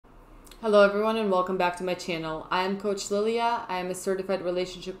Hello everyone and welcome back to my channel. I am Coach Lilia. I am a certified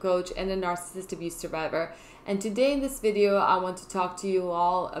relationship coach and a narcissist abuse survivor. And today in this video, I want to talk to you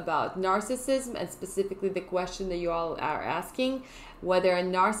all about narcissism and specifically the question that you all are asking, whether a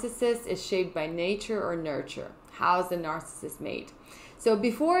narcissist is shaped by nature or nurture. How is a narcissist made? So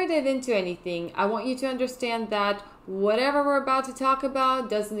before I dive into anything, I want you to understand that whatever we're about to talk about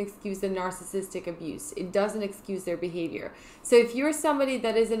doesn't excuse the narcissistic abuse. It doesn't excuse their behavior. So if you're somebody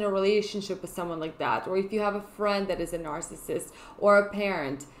that is in a relationship with someone like that, or if you have a friend that is a narcissist or a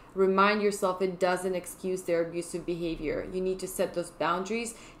parent, remind yourself it doesn't excuse their abusive behavior. You need to set those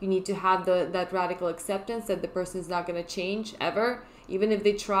boundaries. You need to have that radical acceptance that the person is not going to change ever. Even if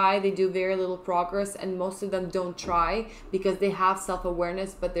they try, they do very little progress, and most of them don't try because they have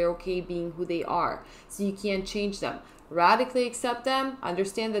self-awareness, but they're okay being who they are. So you can't change them. Radically accept them,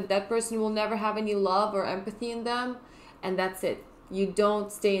 understand that that person will never have any love or empathy in them, and that's it. You don't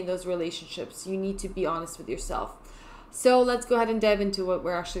stay in those relationships. You need to be honest with yourself. So let's go ahead and dive into what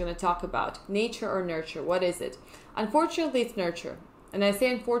we're actually going to talk about. Nature or nurture, what is it? Unfortunately, it's nurture. And I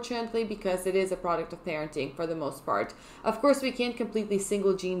say unfortunately because it is a product of parenting for the most part. Of course, we can't completely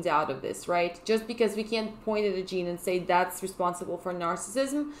single genes out of this, right? Just because we can't point at a gene and say that's responsible for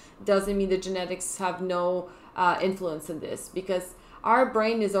narcissism doesn't mean the genetics have no influence in this, because our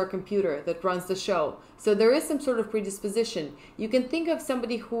brain is our computer that runs the show. So there is some sort of predisposition. You can think of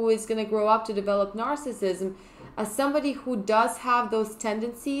somebody who is going to grow up to develop narcissism as somebody who does have those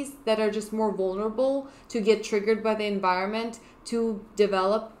tendencies that are just more vulnerable to get triggered by the environment to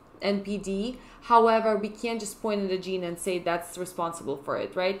develop NPD. However, we can't just point at a gene and say that's responsible for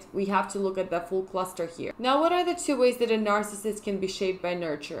it, right? We have to look at the full cluster here. Now, what are the two ways that a narcissist can be shaped by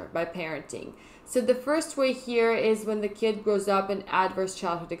nurture, by parenting? So the first way here is when the kid grows up in adverse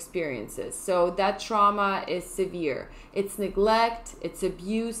childhood experiences. So that trauma is severe. It's neglect, it's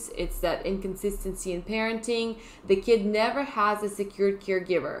abuse, it's that inconsistency in parenting. The kid never has a secured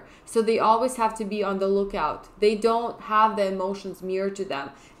caregiver. So they always have to be on the lookout. They don't have the emotions mirrored to them.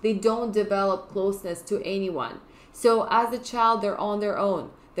 They don't develop closeness to anyone. So as a child, they're on their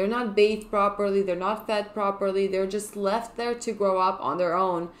own. They're not bathed properly, they're not fed properly, they're just left there to grow up on their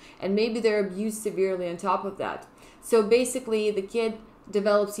own, and maybe they're abused severely on top of that. So basically, the kid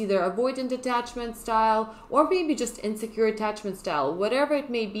develops either avoidant attachment style or maybe just insecure attachment style. Whatever it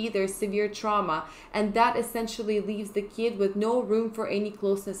may be, there's severe trauma, and that essentially leaves the kid with no room for any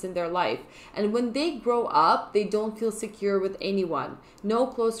closeness in their life. And when they grow up, they don't feel secure with anyone. No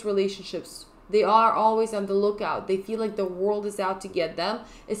close relationships. They are always on the lookout. They feel like the world is out to get them,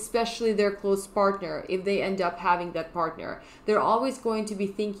 especially their close partner, if they end up having that partner. They're always going to be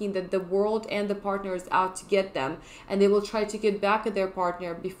thinking that the world and the partner is out to get them, and they will try to get back at their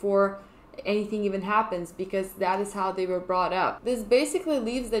partner before anything even happens, because that is how they were brought up. This basically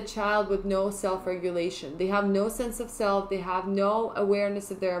leaves the child with no self-regulation. They have no sense of self, they have no awareness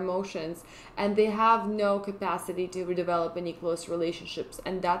of their emotions, and they have no capacity to develop any close relationships,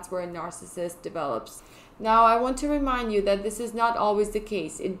 and that's where a narcissist develops. Now, I want to remind you that this is not always the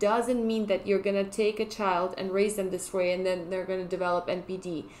case. It doesn't mean that you're going to take a child and raise them this way and then they're going to develop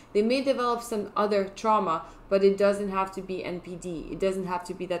NPD. They may develop some other trauma, but it doesn't have to be NPD. It doesn't have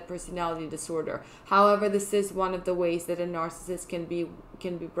to be that personality disorder. However, this is one of the ways that a narcissist can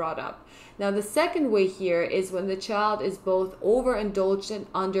be brought up. Now, the second way here is when the child is both overindulged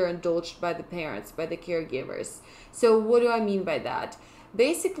and underindulged by the parents, by the caregivers. So what do I mean by that?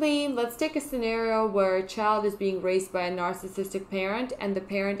 Basically, let's take a scenario where a child is being raised by a narcissistic parent and the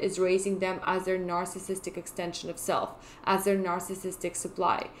parent is raising them as their narcissistic extension of self, as their narcissistic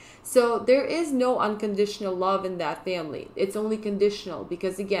supply. So there is no unconditional love in that family. It's only conditional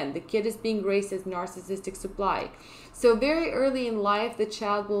because, again, the kid is being raised as narcissistic supply. So very early in life, the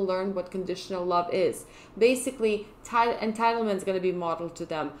child will learn what conditional love is. Basically, entitlement is going to be modeled to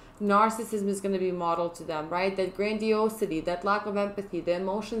them. Narcissism is going to be modeled to them, right? That grandiosity, that lack of empathy, the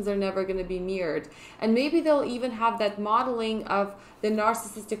emotions are never going to be mirrored. And maybe they'll even have that modeling of the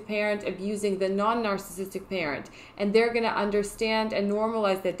narcissistic parent abusing the non-narcissistic parent. And they're going to understand and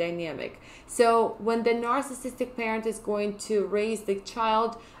normalize that dynamic. So when the narcissistic parent is going to raise the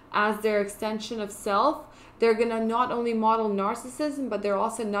child as their extension of self, they're going to not only model narcissism, but they're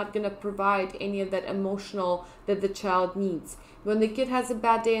also not going to provide any of that emotional that the child needs. When the kid has a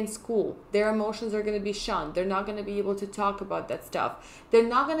bad day in school, their emotions are going to be shunned. They're not going to be able to talk about that stuff. They're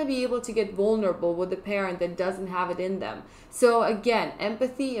not going to be able to get vulnerable with a parent that doesn't have it in them. So again,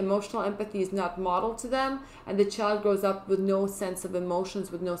 empathy, emotional empathy is not modeled to them, and the child grows up with no sense of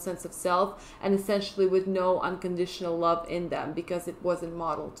emotions, with no sense of self, and essentially with no unconditional love in them because it wasn't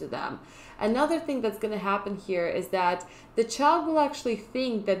modeled to them. Another thing that's going to happen here is that the child will actually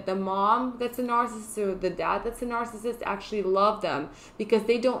think that the mom that's a narcissist or the dad that's a narcissist actually love them because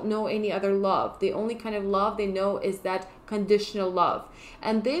they don't know any other love. The only kind of love they know is that conditional love.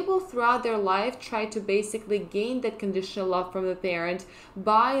 And they will throughout their life try to basically gain that conditional love from the parent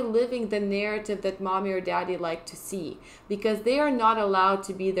by living the narrative that mommy or daddy like to see, because they are not allowed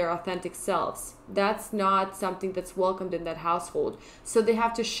to be their authentic selves. That's not something that's welcomed in that household. So they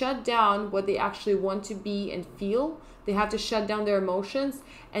have to shut down what they actually want to be and feel. They have to shut down their emotions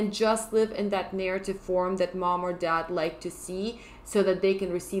and just live in that narrative form that mom or dad like to see so that they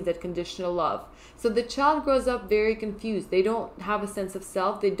can receive that conditional love. So the child grows up very confused. They don't have a sense of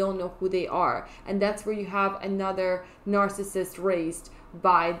self. They don't know who they are. And that's where you have another narcissist raised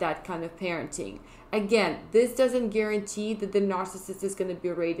by that kind of parenting. Again, this doesn't guarantee that the narcissist is going to be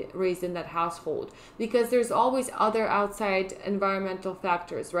raised in that household, because there's always other outside environmental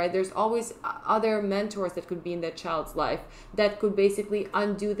factors, right? There's always other mentors that could be in that child's life that could basically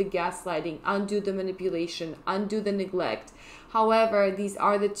undo the gaslighting, undo the manipulation, undo the neglect. However, these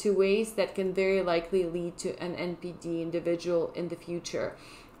are the two ways that can very likely lead to an NPD individual in the future.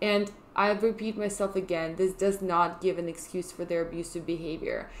 And I repeat myself again, this does not give an excuse for their abusive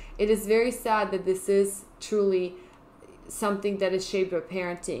behavior. It is very sad that this is truly something that is shaped by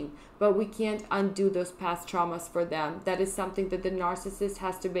parenting, but we can't undo those past traumas for them. That is something that the narcissist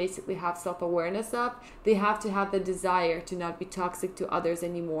has to basically have self-awareness of. They have to have the desire to not be toxic to others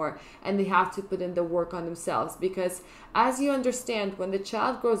anymore, and they have to put in the work on themselves, because as you understand, when the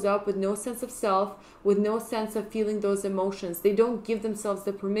child grows up with no sense of self, with no sense of feeling those emotions, they don't give themselves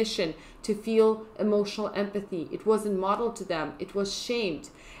the permission to feel emotional empathy. It wasn't modeled to them. It was shamed.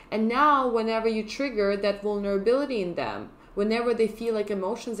 And now whenever you trigger that vulnerability in them, whenever they feel like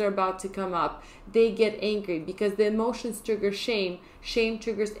emotions are about to come up, they get angry because the emotions trigger shame, shame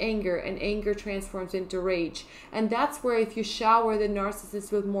triggers anger, and anger transforms into rage. And that's where if you shower the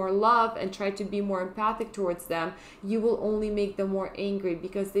narcissist with more love and try to be more empathic towards them, you will only make them more angry,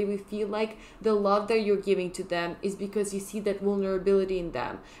 because they will feel like the love that you're giving to them is because you see that vulnerability in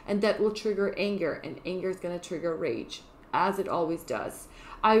them, and that will trigger anger, and anger is going to trigger rage, as it always does.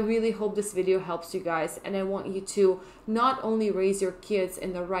 I really hope this video helps you guys, and I want you to not only raise your kids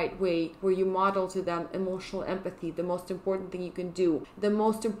in the right way, where you model to them emotional empathy, the most important thing you can do,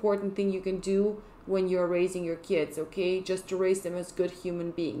 when you're raising your kids, okay? Just to raise them as good human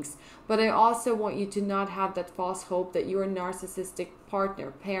beings. But I also want you to not have that false hope that your narcissistic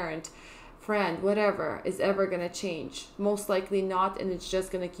partner, parent, friend, whatever, is ever going to change. Most likely not, and it's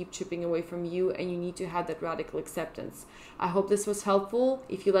just going to keep chipping away from you, and you need to have that radical acceptance. I hope this was helpful.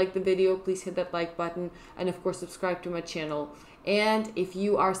 If you liked the video, please hit that like button, and of course subscribe to my channel. And if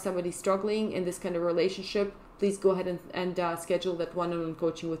you are somebody struggling in this kind of relationship, please go ahead and schedule that one-on-one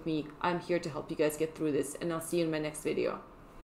coaching with me. I'm here to help you guys get through this, and I'll see you in my next video.